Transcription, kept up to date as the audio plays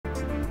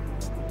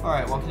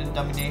Alright, welcome to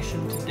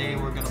Dummynation. Today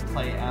we're gonna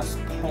play as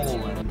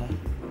Poland.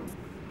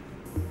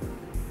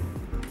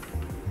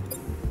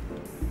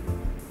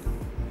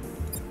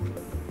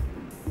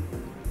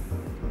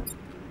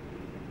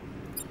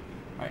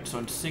 Alright, so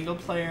it's single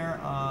player,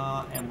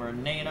 and we're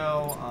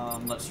NATO.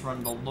 Let's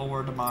run the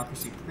lower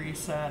democracy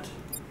preset.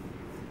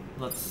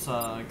 Let's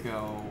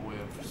go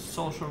with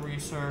social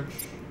research.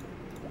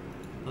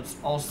 Let's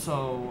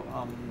also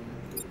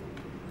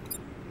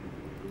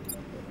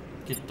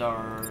get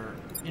our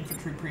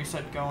infantry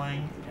preset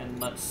going, and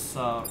let's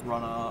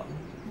run a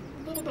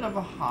little bit of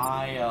a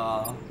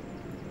high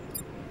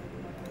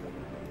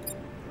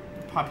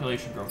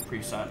population growth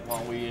preset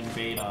while we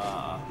invade.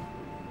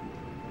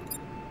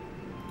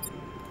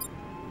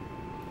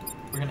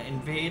 We're gonna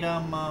invade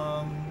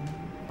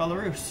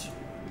Belarus.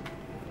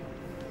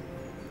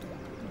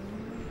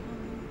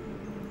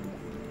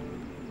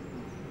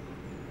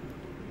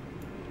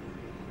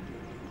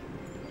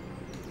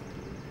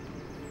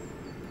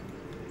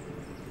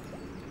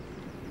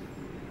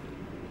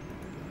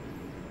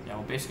 Yeah,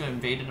 we'll basically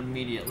invade it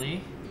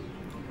immediately.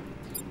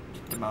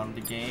 Get them out of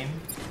the game.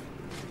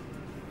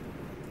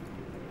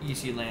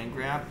 Easy land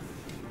grab.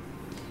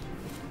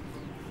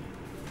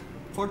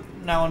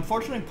 Now,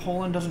 unfortunately,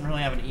 Poland doesn't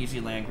really have an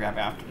easy land grab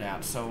after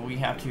that, so we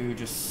have to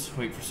just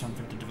wait for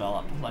something to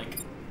develop, like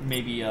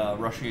maybe a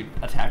Russian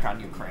attack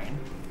on Ukraine.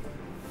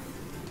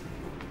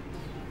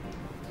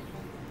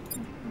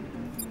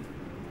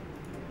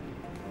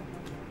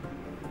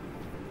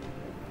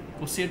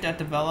 We'll see if that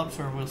develops,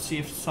 or we'll see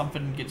if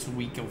something gets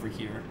weak over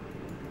here.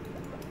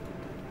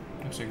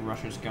 Looks like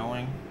Russia's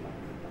going.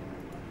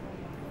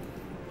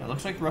 It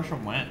looks like Russia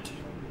went.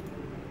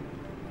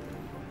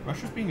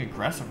 Russia's being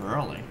aggressive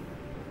early.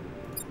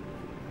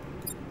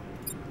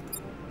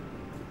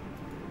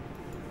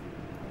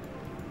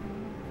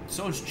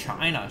 So is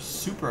China,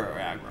 super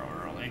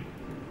aggro early.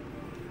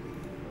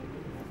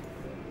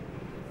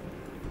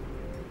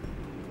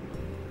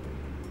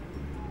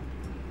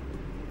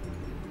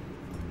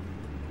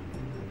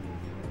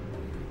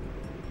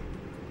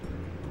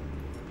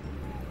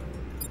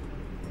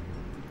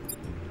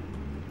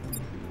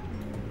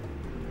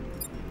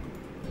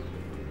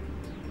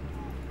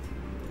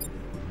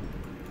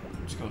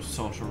 Let's go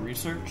social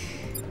research.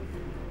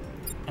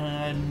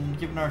 And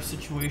given our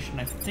situation,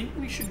 I think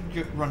we should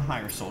run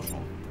higher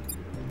social.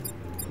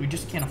 We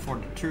just can't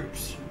afford the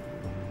troops,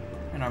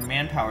 and our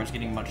manpower is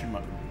getting much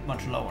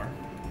lower.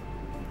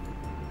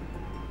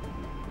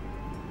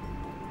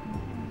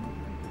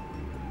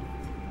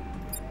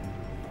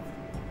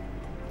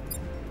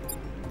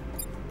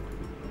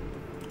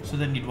 So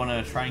then you'd want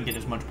to try and get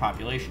as much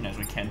population as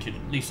we can to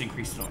at least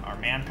increase our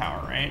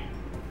manpower, right?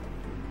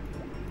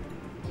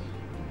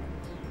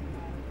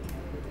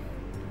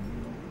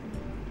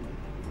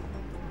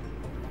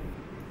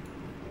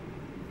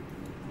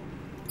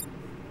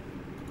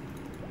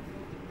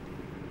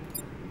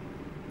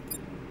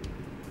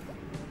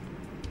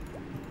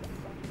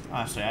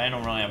 Honestly, I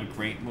don't really have a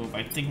great move.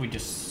 I think we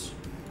just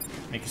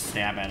make a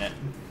stab at it.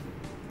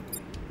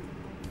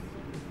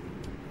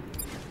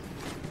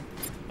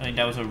 I think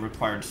that was a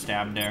required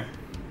stab there.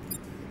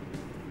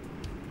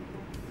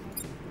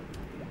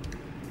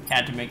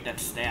 Had to make that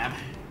stab.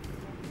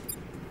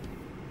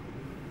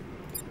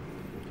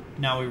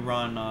 Now we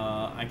run,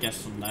 I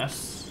guess,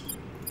 less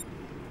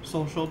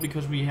social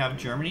because we have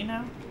Germany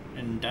now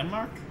and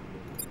Denmark.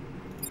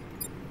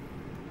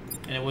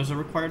 And it was a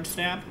required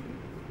stab.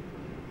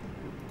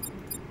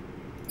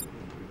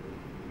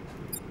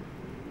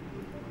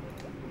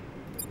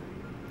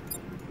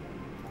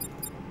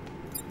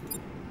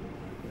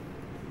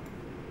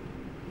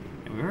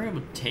 We were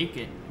able to take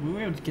it. We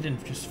were able to get in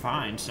just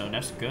fine, so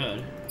that's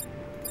good.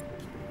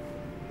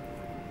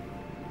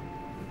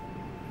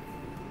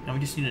 Now we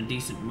just need a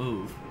decent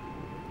move.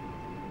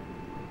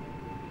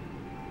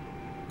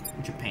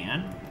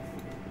 Japan?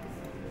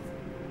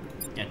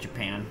 Yeah,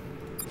 Japan.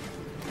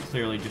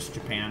 Clearly just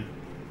Japan.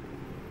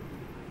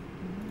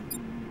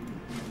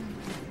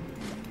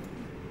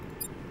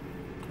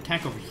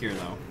 Attack over here,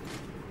 though.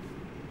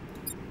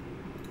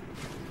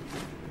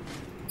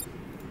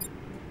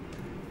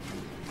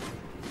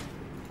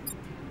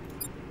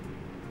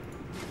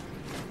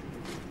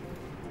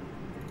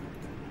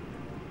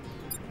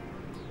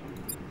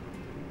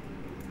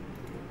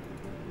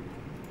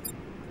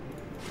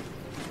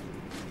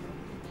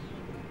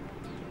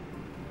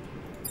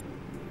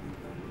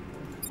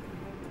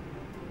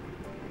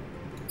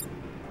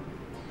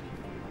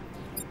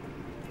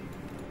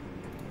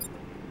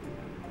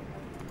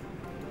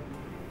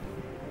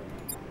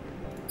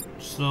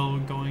 So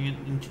going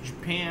into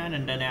Japan,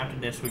 and then after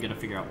this we gotta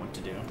figure out what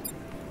to do.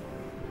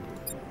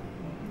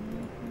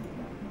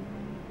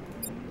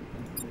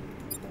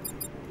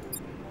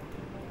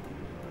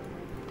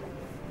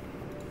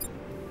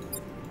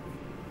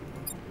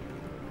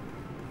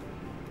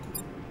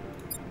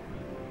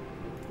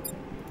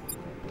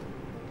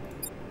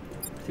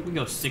 I think we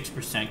go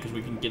 6% because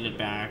we can get it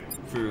back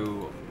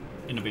through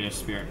Innovative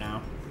Spirit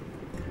now.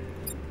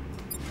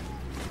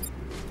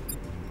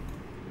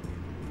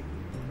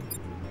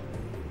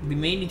 We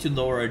may need to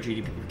lower our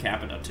GDP per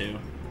capita too.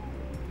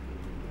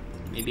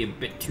 Maybe a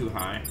bit too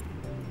high.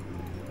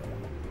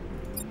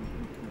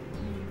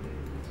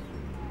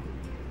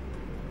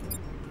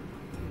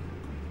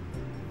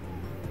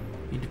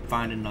 Need to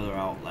find another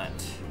outlet.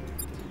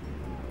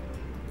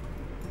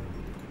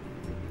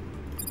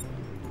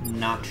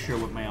 Not sure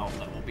what my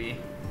outlet will be.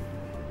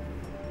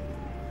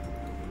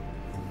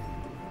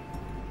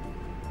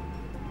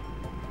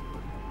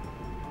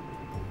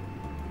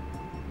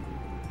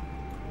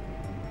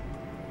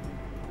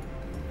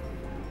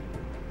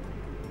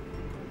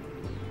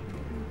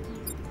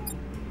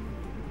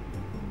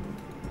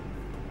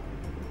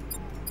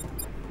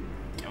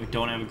 Yeah, we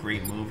don't have a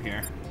great move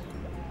here.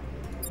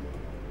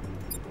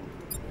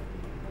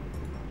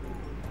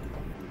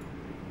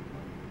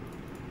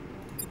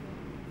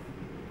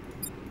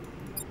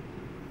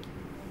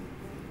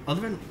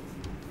 Other than...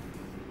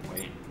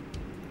 Wait.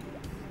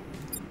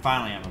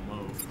 Finally have a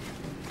move.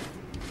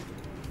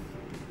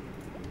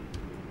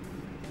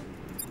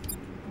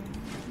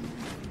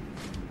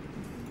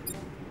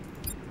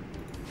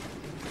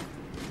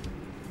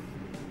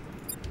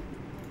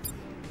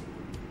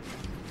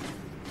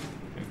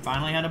 We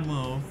finally had a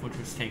move, which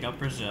was take out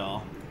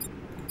Brazil.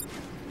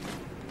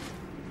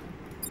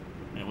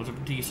 And it was a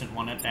decent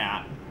one at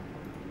that.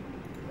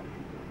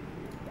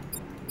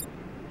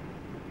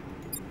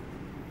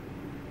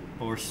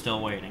 But we're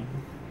still waiting.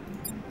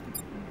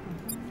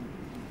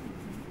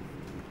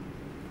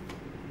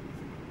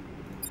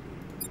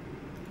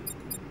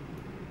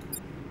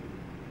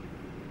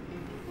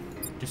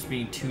 Just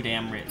being too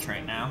damn rich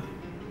right now.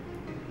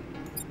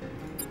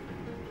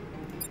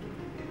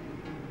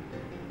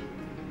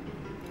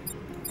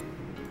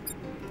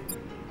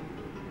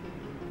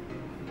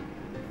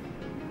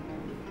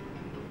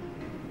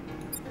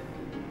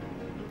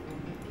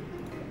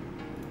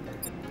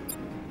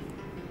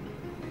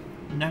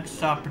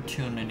 Next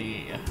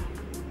opportunity.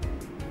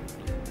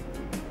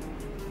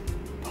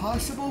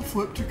 Possible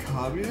flip to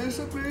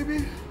communism,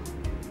 maybe?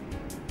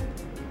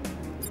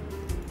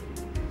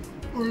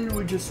 Or do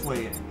we just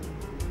wait?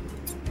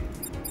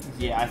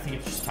 Yeah, I think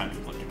it's just time to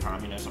flip to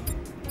communism.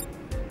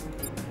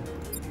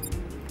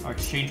 Our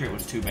exchange rate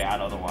was too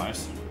bad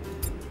otherwise.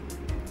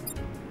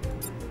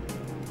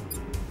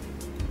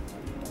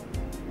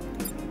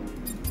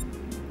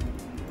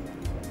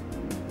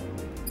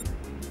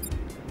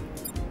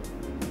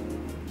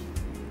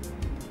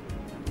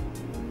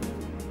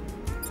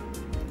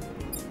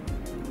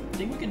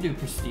 I think we can do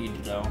prestige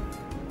though.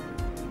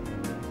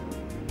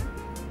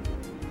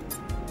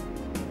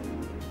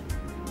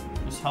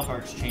 Just help our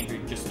exchange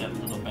rate just a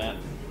little bit.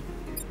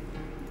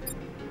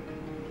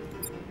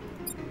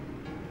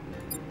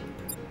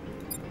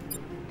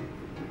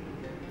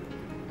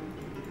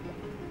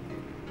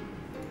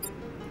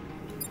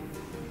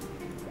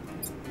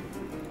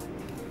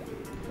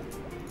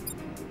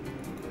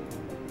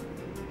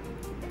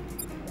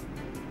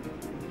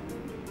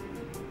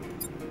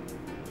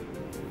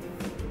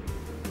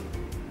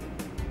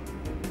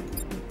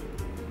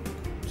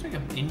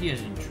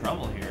 India's in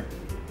trouble here.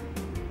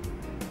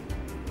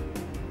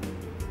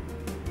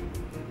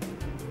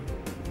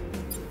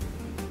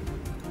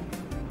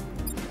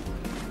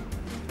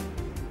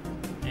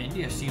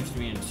 India seems to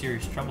be in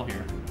serious trouble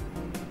here.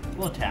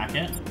 We'll attack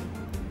it.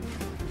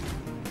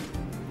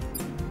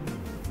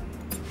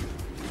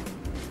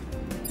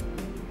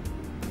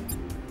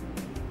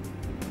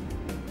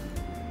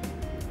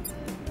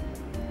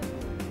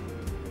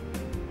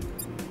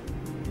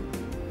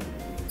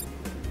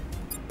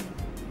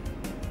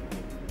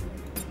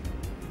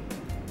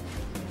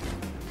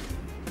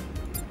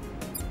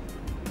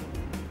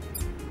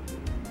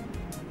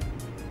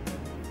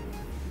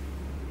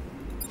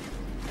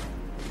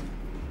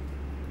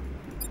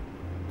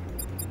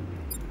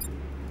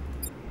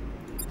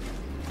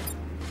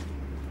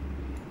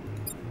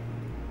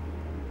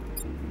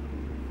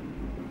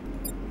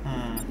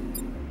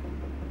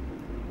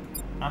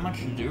 Not much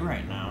to do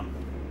right now.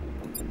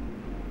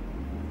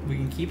 We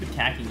can keep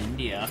attacking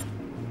India.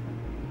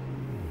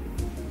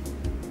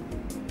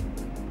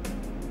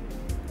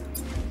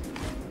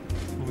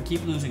 But we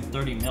keep losing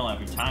 30 mil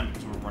every time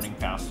because we're running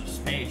past the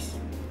space.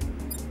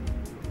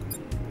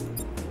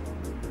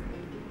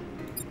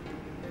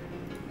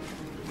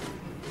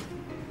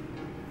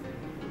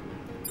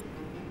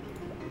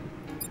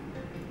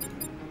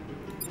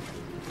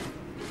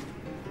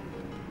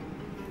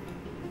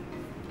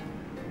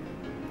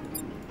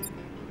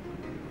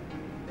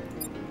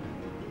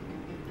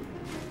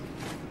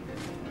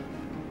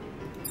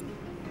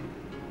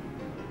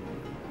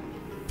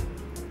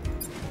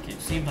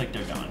 Seems like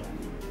they're done.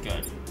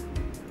 Good.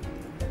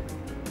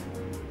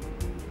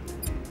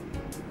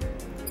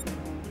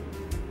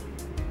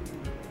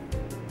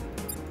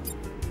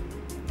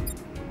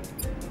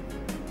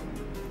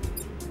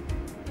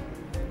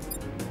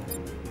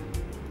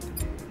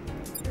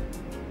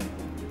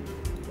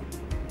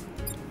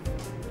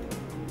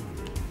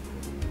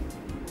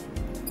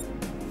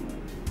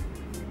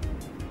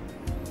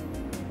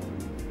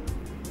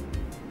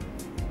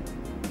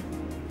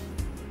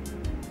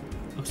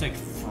 Looks like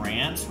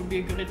France would be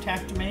a good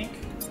attack to make.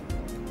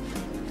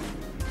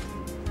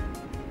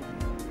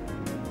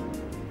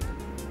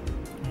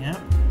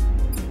 Yep.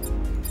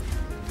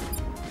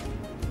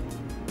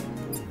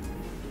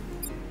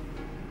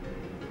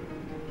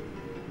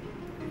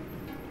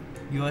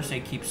 USA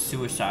keeps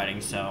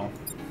suiciding, so...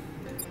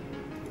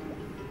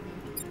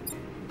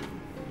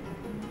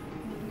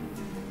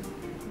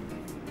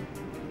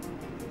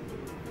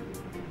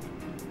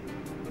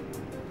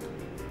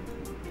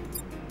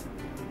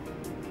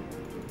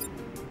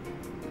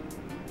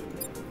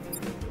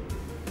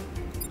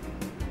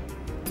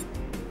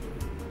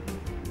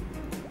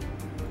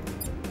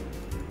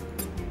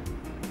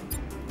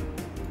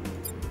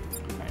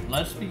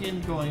 Let's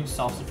begin going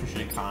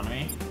self-sufficient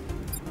economy,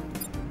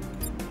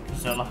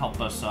 because that'll help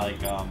us, like,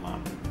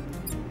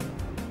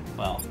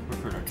 well,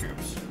 recruit our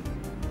troops.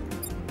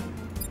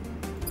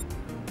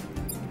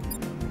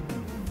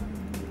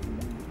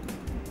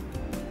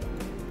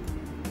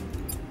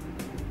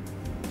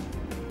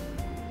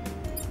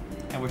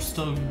 And we're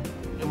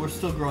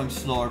still growing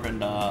slower than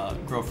the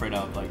growth rate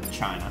of, like,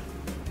 China.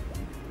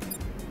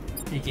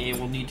 AKA,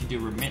 we'll need to do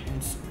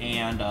remittance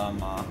and,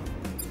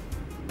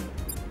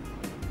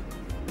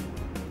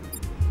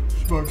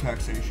 smart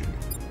taxation.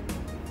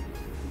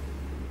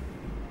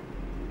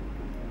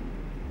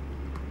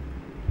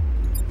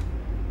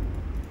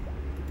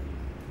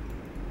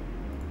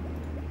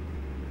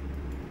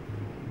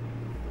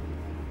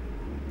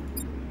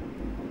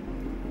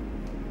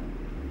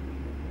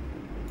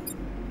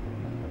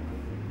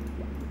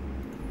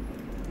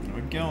 There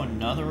we go,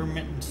 another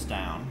remittance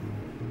down.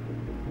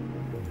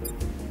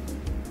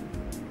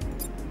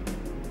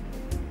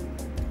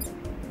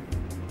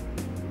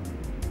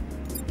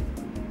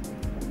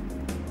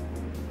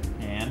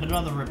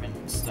 Another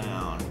remittance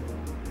down.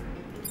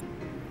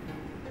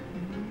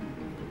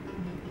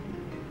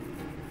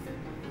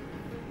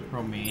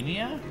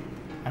 Romania?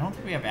 I don't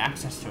think we have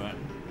access to it.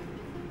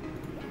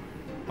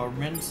 But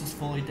remittance is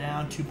fully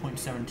down,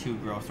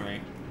 2.72 growth rate.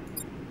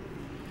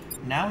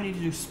 Now we need to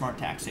do smart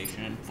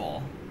taxation in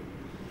full.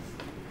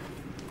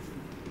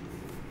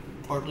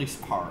 Or at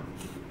least part.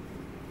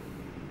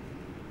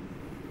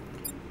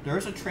 There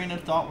is a train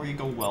of thought where you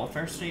go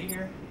welfare state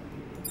here.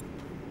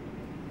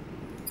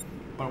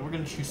 But we're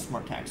going to choose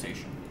smart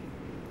taxation.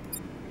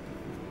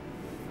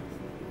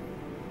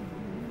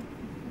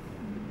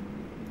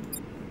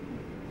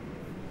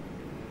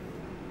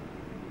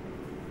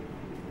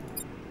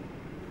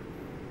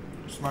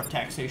 Smart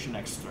taxation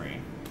X3.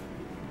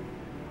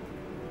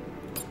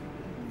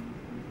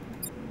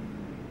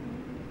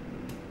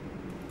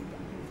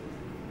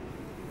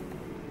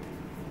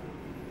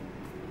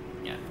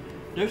 Yeah.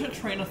 There's a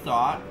train of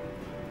thought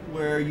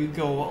where you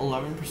go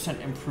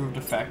 11% improved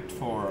effect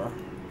for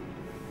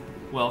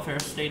welfare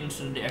state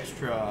instead of the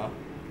extra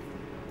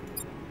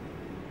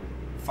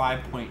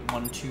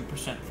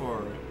 5.12%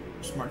 for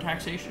smart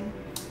taxation.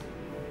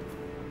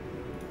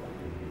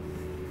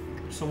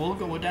 So we'll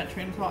go with that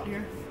train of thought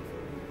here.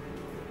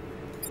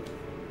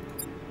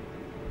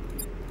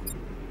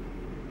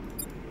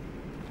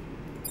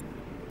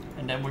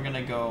 And then we're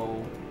gonna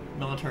go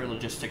military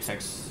logistics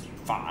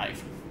X5.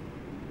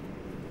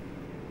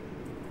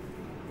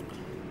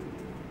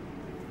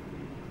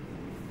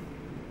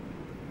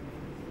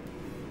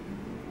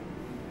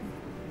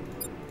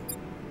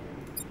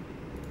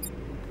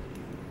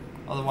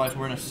 Otherwise,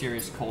 we're in a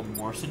serious Cold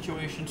War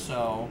situation,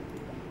 so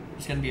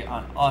it's going to be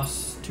on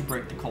us to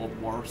break the Cold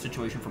War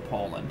situation for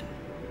Poland.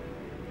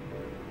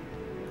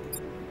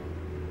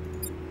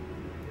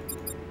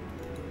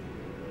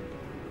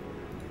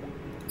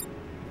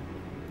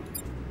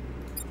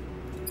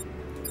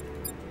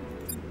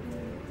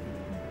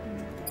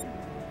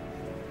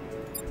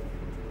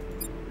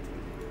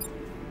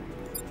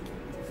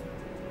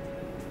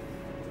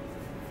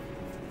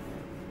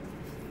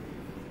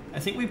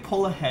 I think we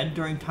pull ahead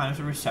during times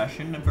of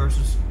recession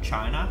versus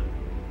China,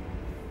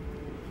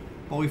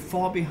 but we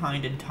fall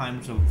behind in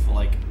times of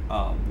like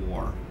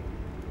war,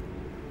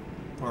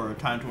 or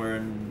times where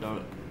in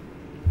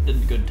the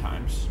good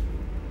times.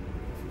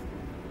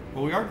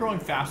 But we are growing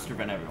faster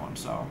than everyone,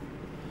 so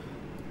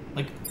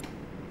like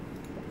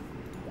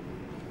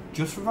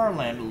just from our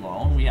land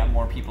alone, we have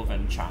more people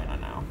than China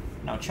now.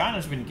 Now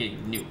China's been getting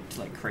nuked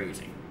like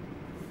crazy,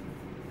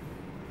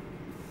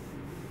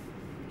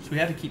 so we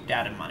have to keep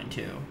that in mind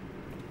too.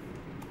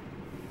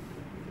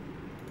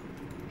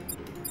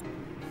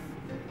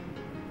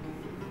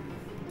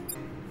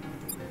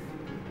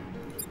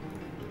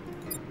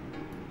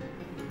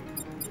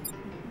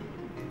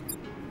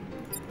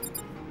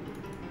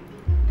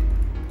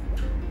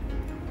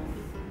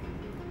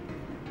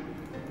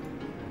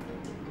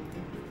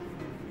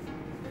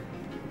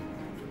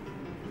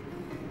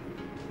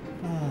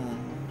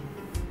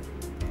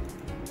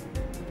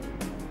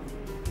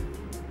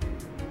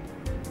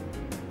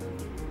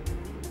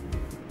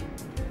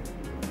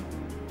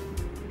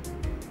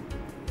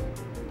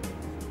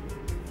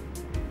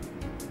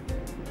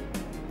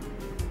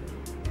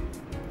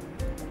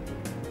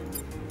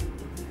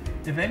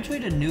 Eventually,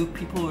 the nuke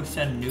people who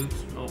send nukes.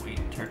 Oh wait,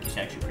 Turkey's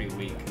actually pretty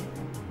weak.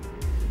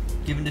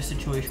 given the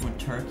situation with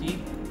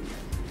Turkey,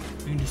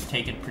 we can just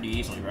take it pretty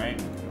easily,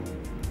 right?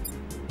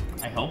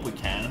 I hope we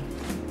can.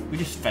 We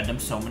just fed them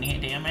so many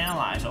damn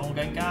allies. Oh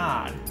my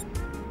god.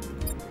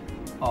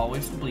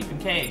 Always the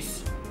bleeping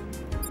case.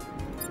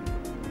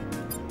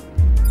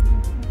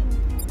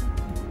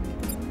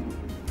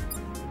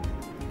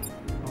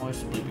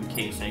 Always the bleeping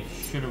case. I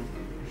should have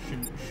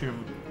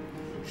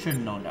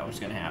known that was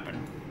gonna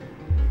happen.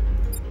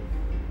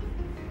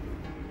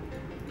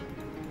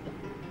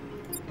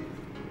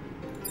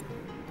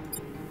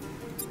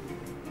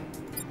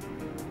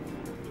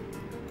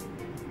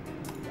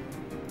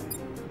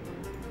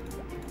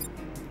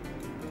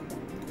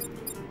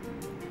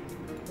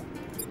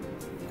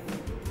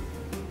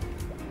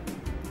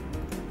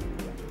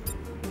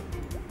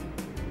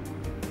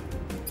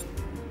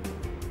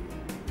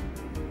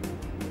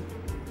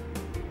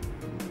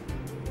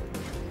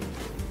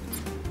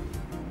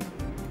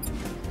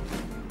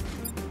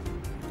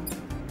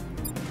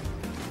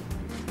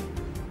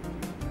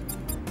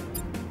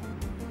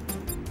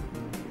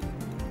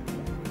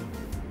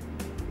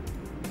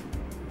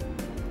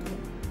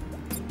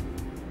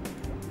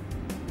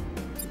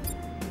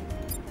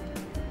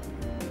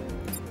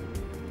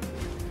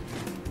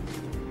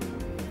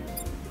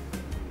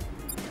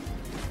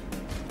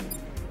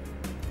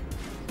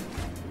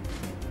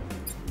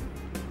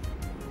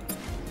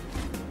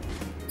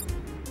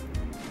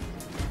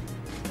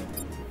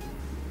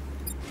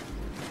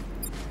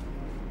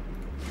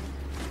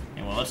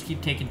 Let's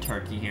keep taking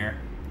Turkey here.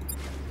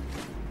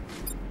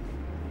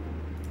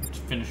 Let's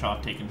finish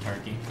off taking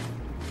Turkey.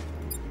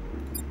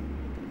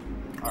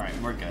 Alright,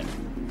 we're good.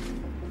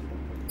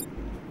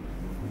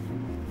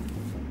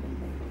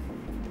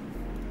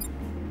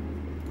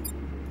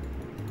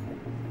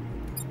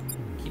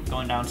 Keep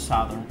going down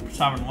Sovereign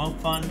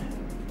Wealth Fund.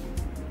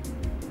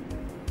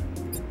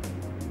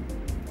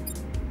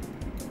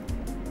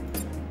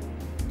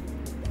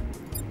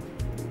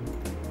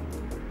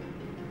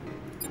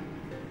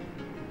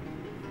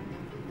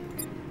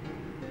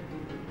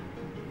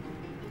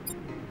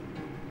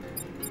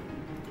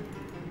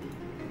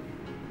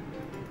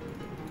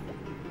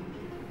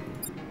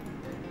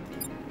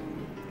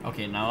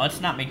 Okay, now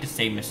let's not make the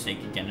same mistake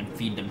again and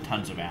feed them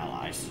tons of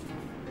allies.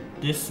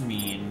 This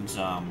means,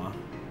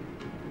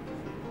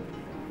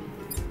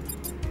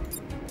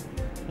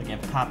 again,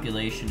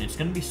 population, it's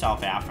gonna be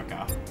South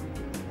Africa.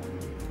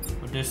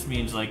 But this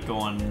means, like,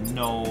 going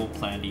no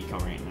planned eco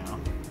right now.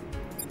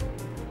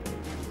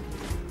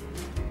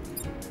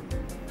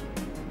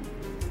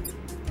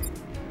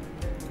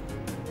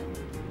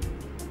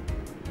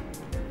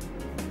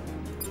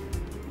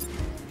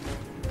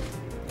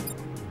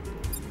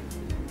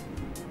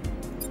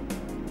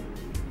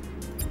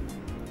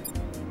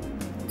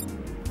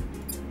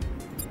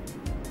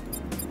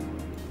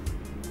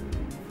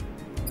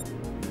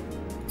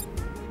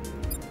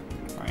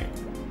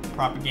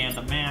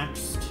 Propaganda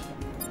maxed.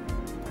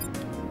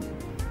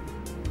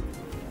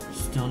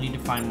 Still need to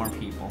find more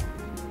people.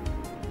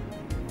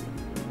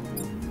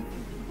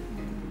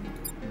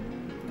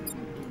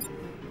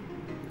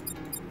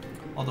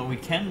 Although we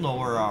can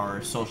lower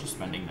our social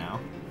spending now,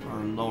 or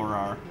lower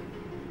our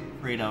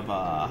rate of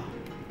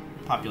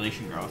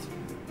population growth.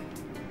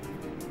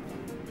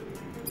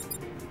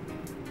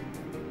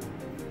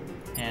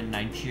 And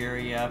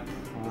Nigeria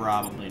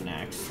probably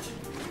next.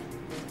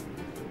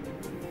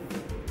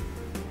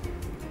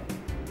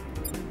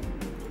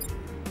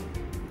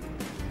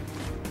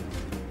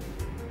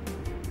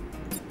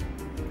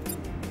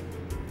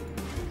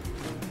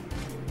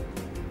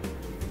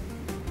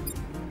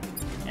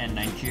 And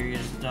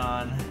Nigeria's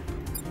done.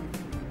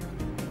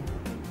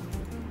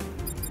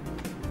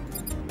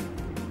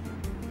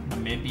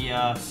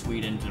 Namibia,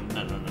 Sweden,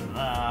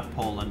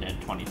 Poland at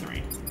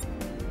 23.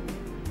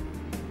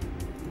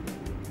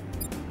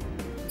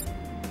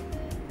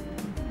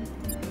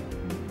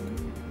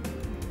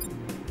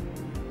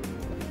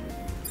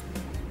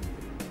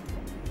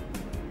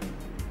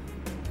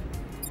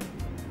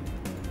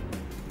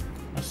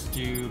 Let's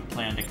do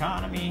planned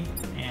economy,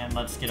 and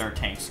let's get our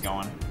tanks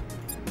going.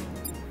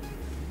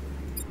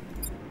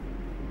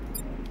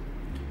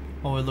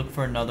 Well, we look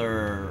for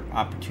another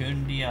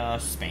opportunity.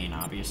 Spain,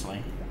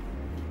 obviously.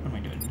 What am I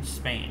doing in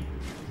Spain?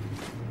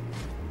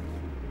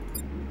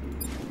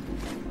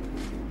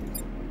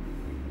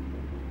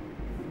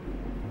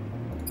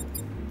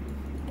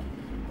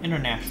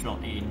 International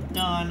aid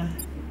done.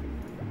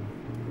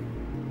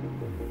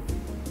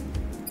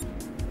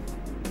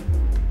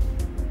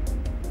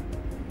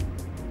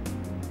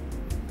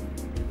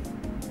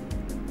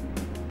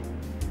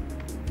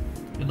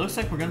 It looks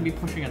like we're going to be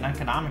pushing an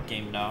economic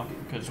game now,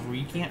 because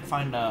we can't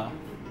find a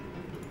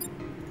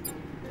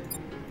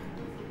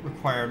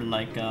required,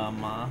 like,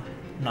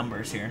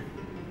 numbers here.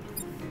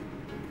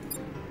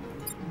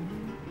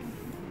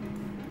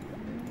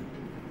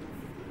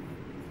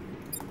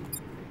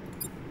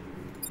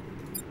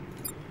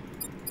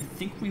 I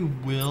think we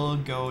will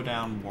go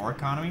down war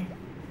economy,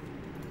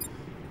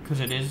 because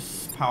it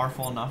is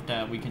powerful enough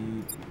that we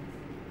can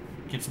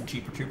get some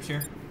cheaper troops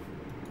here.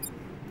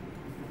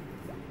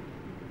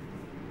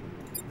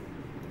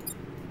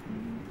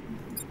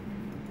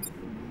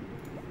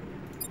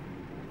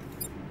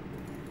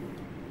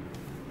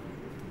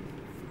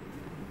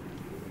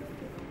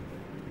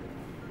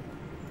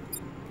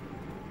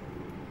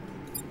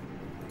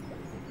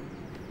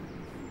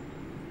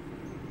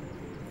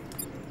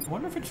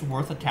 wonder if it's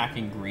worth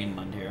attacking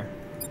Greenland here.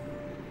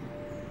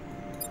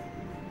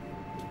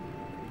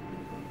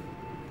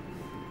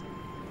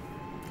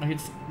 Like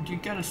you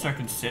gotta start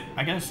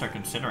I gotta start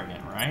considering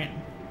it, right?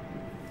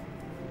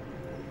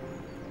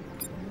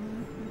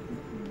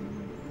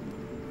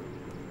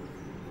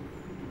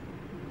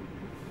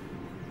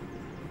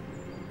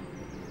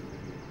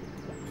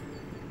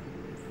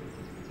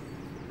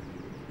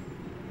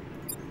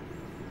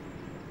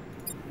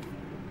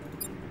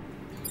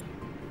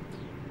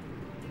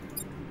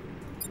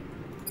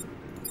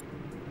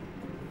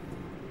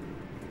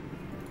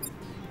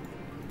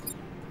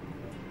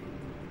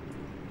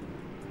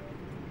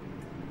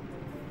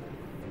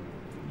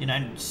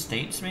 United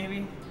States,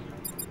 maybe?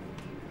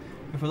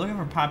 If we're looking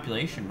for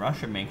population,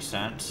 Russia makes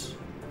sense.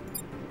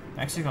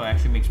 Mexico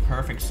actually makes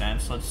perfect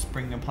sense. Let's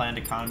bring the planned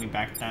economy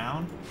back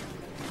down.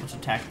 Let's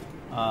attack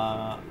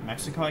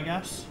Mexico, I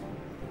guess.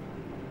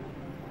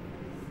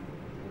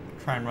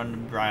 Try and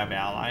run dry of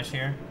allies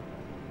here.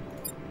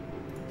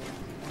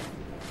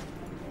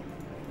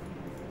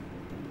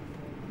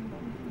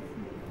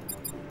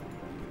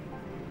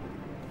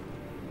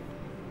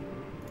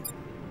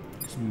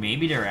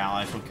 Maybe their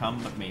allies will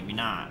come, but maybe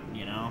not,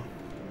 you know?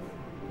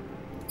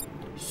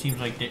 Seems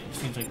like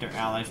their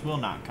allies will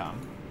not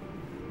come.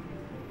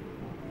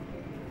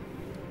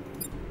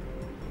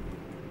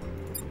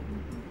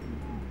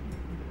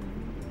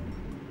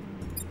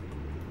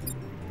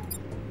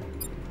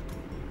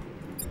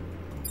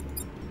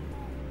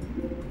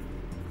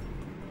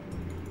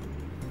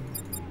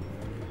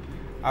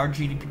 Our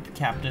GDP per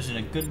capita is in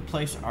a good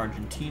place.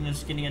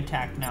 Argentina's getting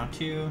attacked now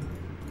too.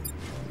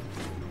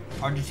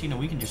 Argentina,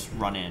 we can just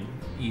run in.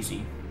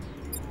 Easy.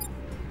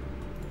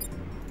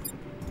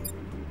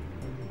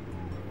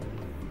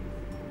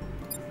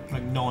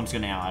 Like, no one's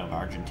gonna ally with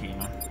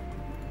Argentina.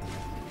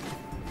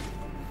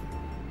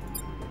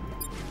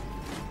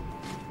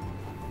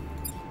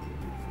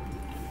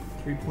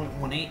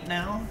 $3.18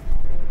 now.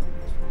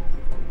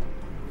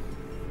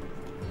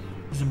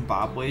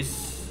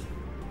 Zimbabwe's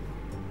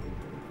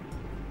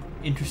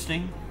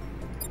interesting.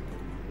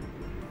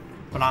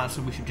 But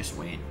honestly, we should just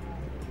wait.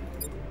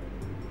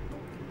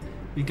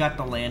 We got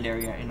the land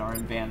area in our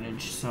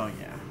advantage, so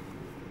yeah.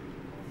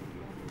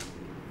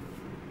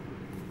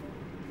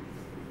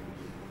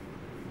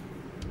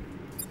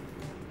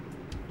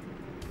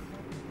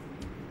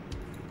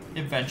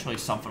 Eventually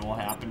something will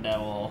happen that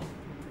will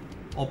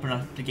open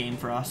up the game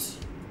for us.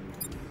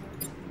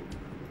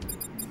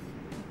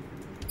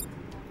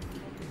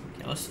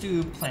 Okay, let's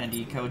do planned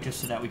eco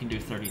just so that we can do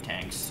 30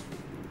 tanks.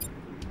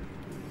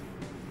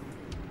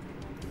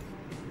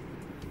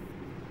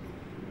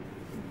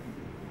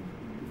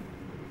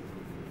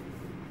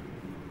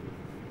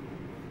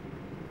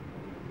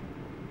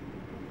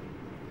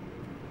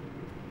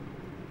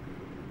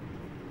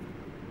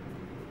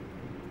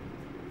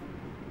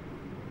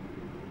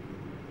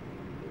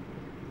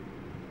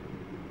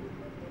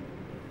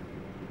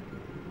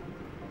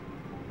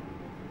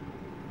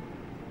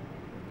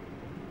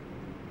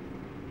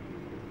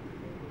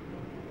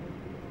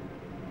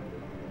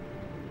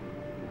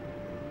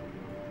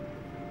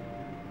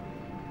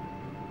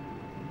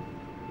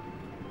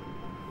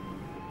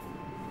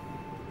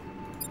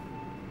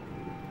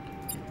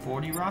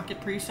 .40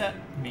 rocket preset,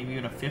 maybe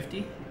even a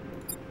 50.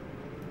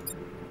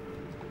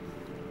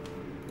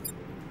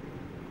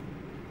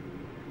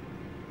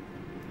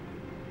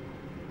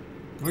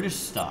 We're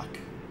just stuck.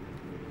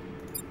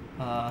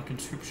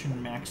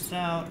 Conscription maxed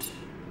out.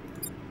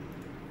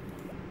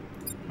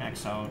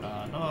 Max out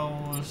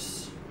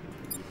those.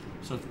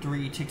 So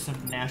 3 ticks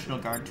of National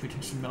Guard, 2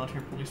 ticks of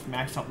military police.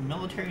 Max out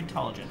military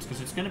intelligence,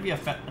 because it's going to be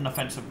an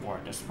offensive war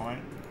at this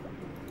point.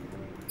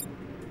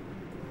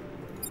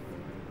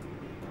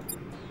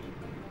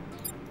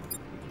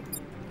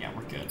 Yeah,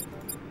 we're good.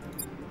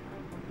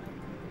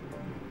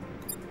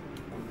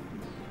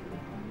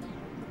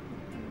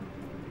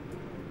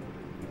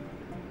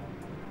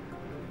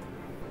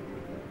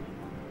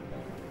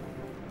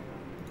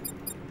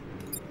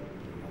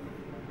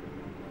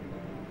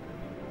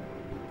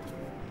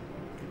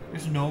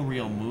 There's no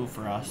real move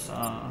for us.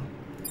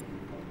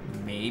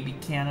 Maybe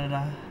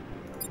Canada.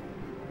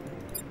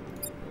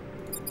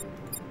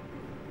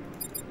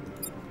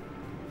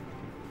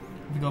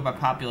 If we go by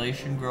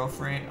population growth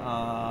rate,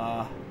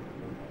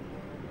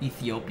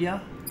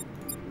 Ethiopia.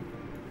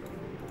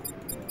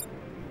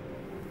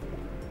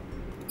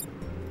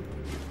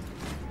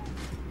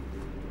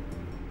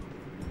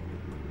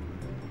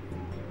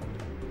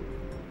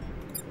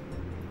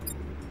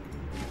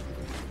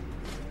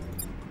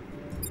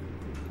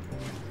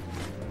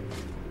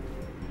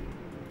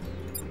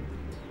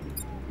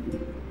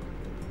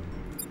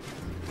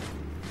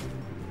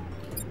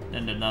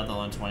 And the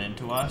Netherlands went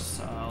into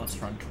us. Let's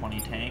run 20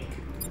 tank.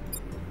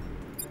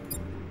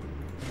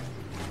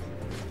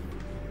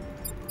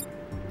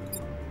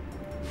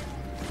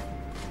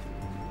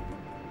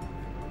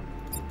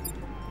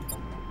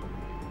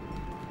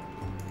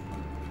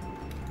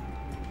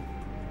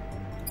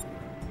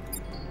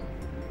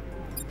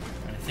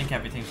 I think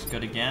everything's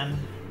good again.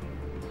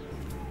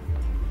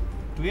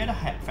 Do we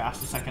have the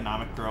fastest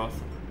economic growth?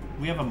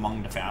 We have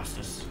among the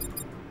fastest.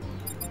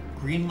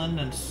 Greenland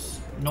and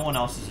no one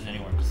else is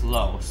anywhere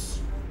close.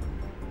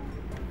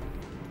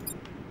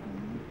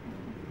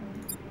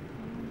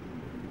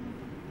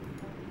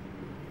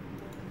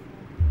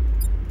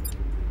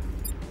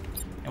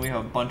 And we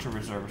have a bunch of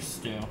reserves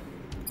too.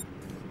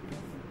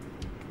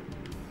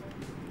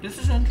 This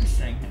is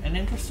interesting. An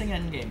interesting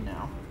endgame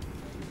now.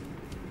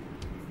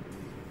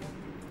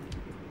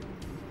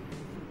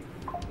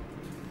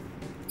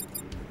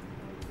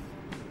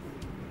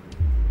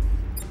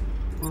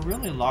 We're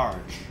really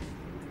large.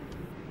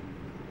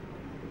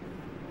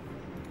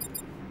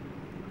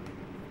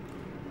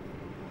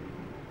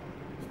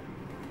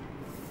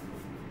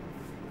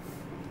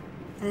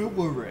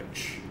 We're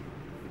rich.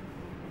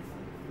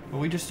 But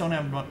we just don't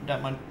have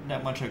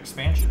that much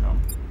expansion room.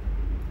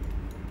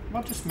 How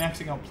about just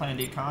maxing out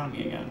planned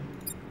economy again?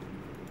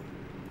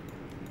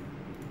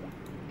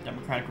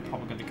 Democratic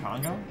Republic of the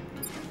Congo?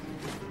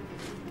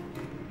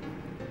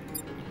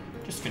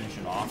 Just finish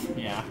it off,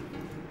 yeah.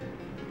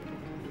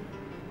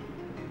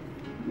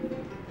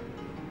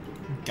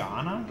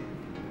 Ghana?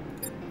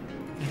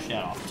 Finish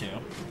that off too.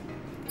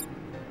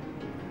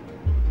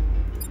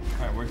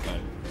 Alright, we're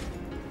good.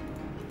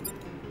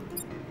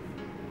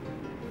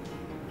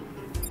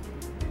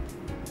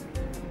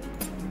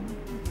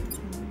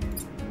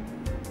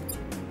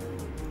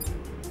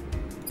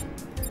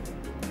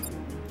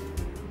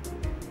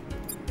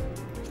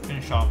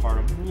 Finish off Art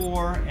of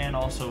War and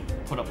also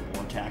put up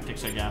war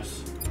tactics, I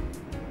guess.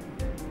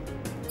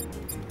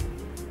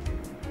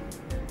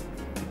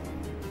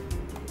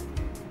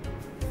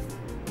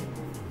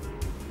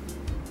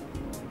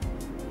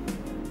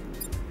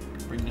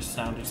 Bring this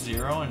down to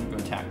 0 and go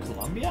attack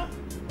Colombia.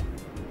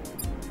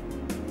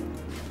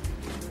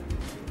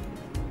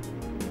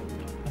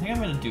 I think I'm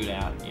gonna do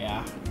that,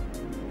 yeah.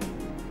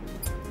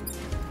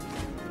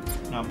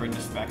 Now bring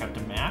this back up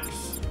to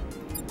max.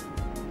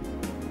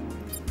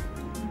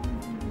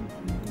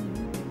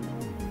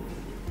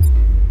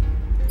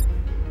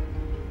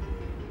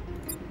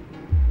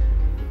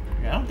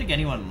 I don't think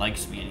anyone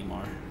likes me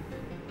anymore.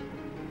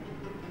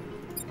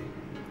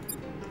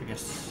 I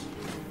guess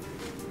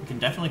we can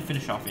definitely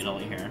finish off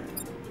Italy here.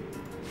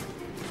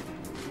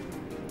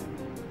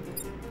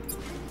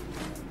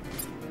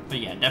 But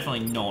yeah,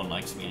 definitely no one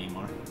likes me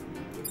anymore.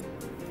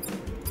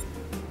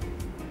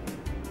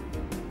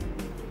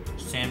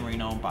 San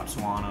Marino,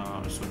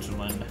 Botswana,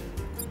 Switzerland.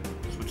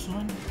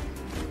 Switzerland?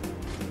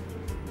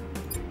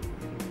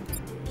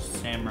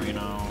 San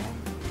Marino.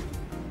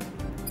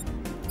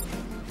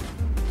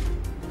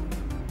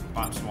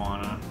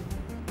 Botswana.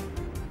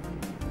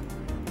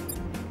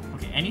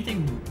 Okay,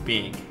 anything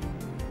big.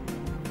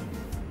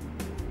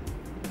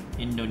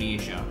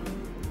 Indonesia.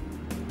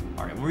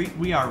 Alright,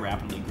 we are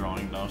rapidly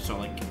growing though, so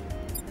like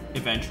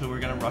eventually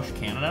we're gonna rush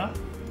Canada.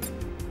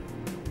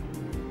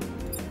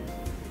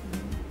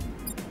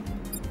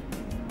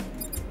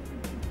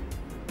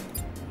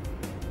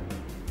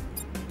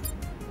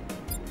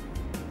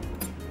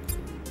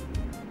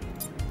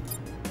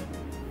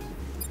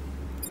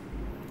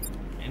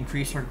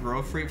 Increase our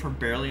growth rate for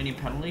barely any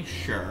penalty?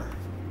 Sure.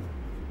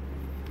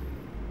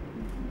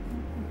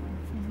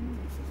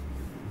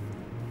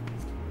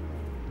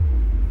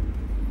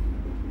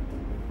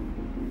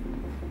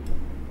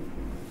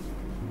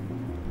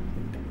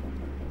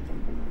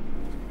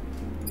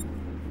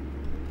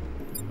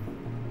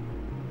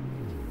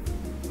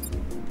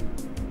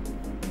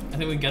 I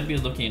think we gotta be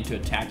looking into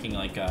attacking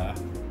like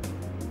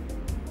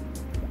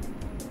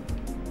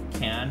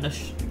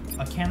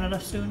Canada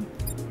soon.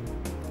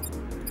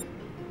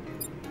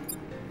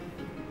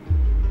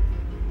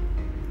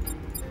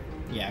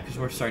 Yeah, because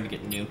we're starting to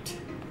get nuked.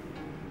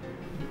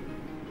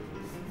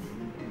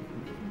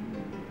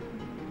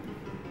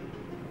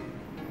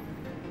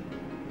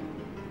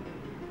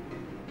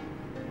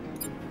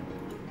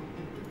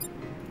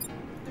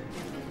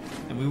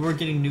 And we were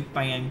getting nuked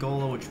by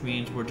Angola, which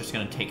means we're just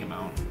going to take him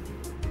out.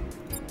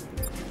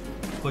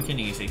 Quick and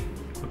easy.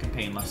 Quick and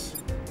painless.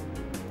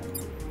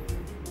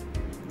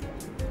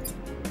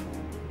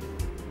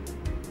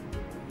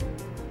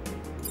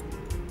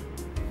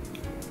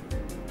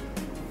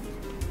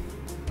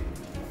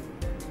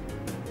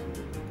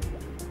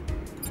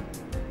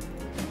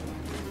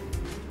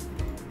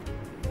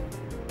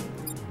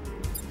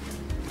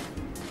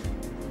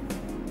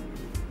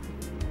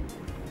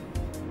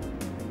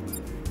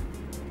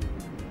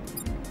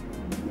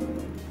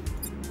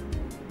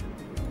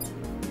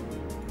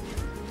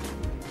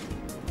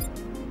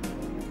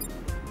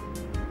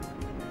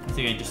 I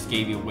think I just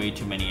gave you way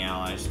too many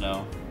allies,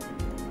 though.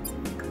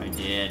 I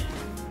did.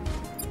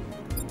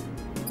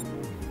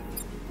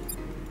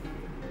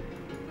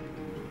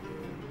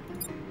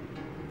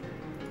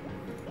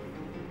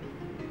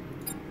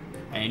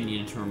 I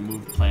needed to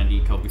remove planned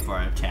eco before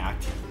I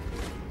attacked.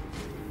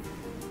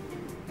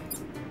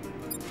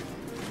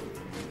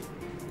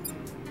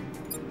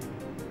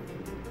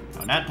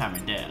 Oh, that time I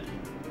did.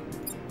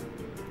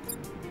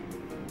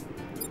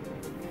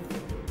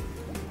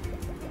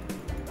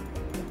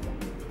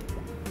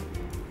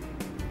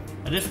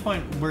 At this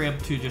point, we're able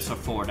to just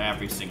afford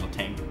every single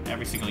tank,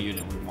 every single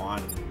unit we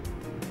want.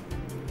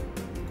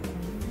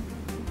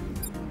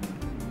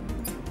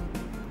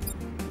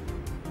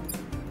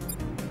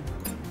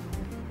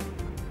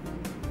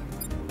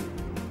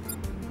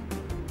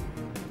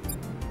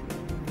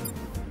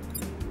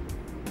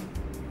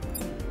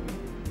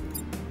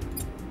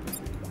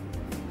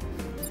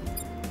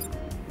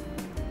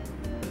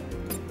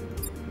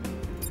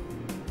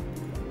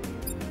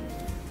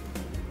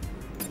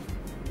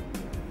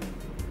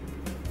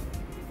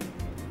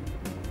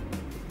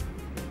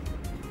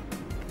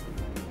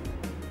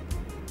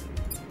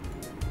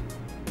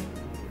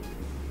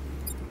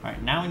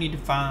 Alright, now we need to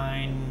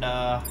find,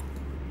 at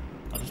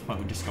this point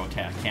we just go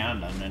attack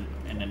Canada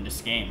and then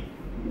this game.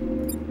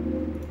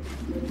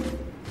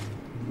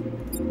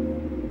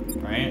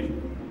 Right?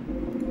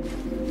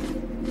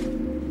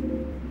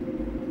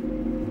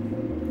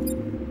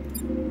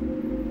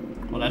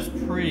 Well, that's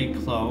pretty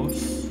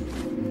close.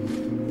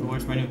 But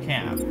where's my new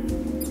cap?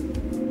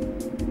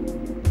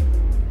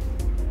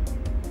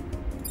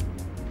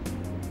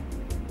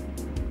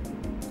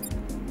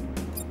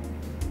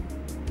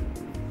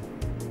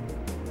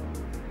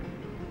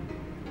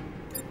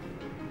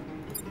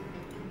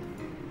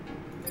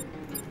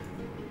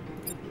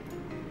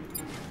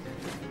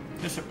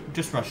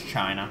 Just rush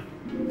China.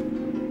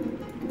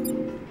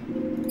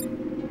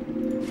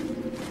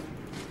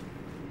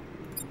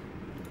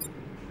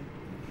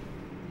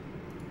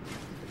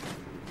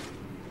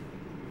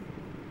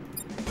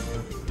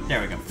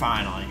 There we go,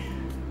 finally.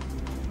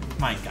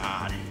 My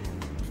God.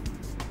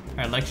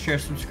 Alright, like, share,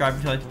 subscribe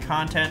if you like the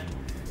content.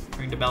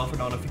 Ring the bell for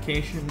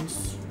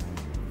notifications.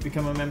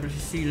 Become a member to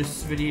see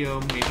this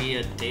video maybe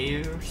a day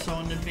or so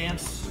in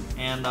advance.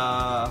 And,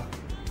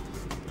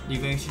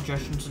 leave any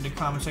suggestions in the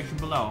comment section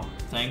below.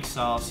 Thanks,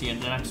 I'll see you in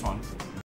the next one.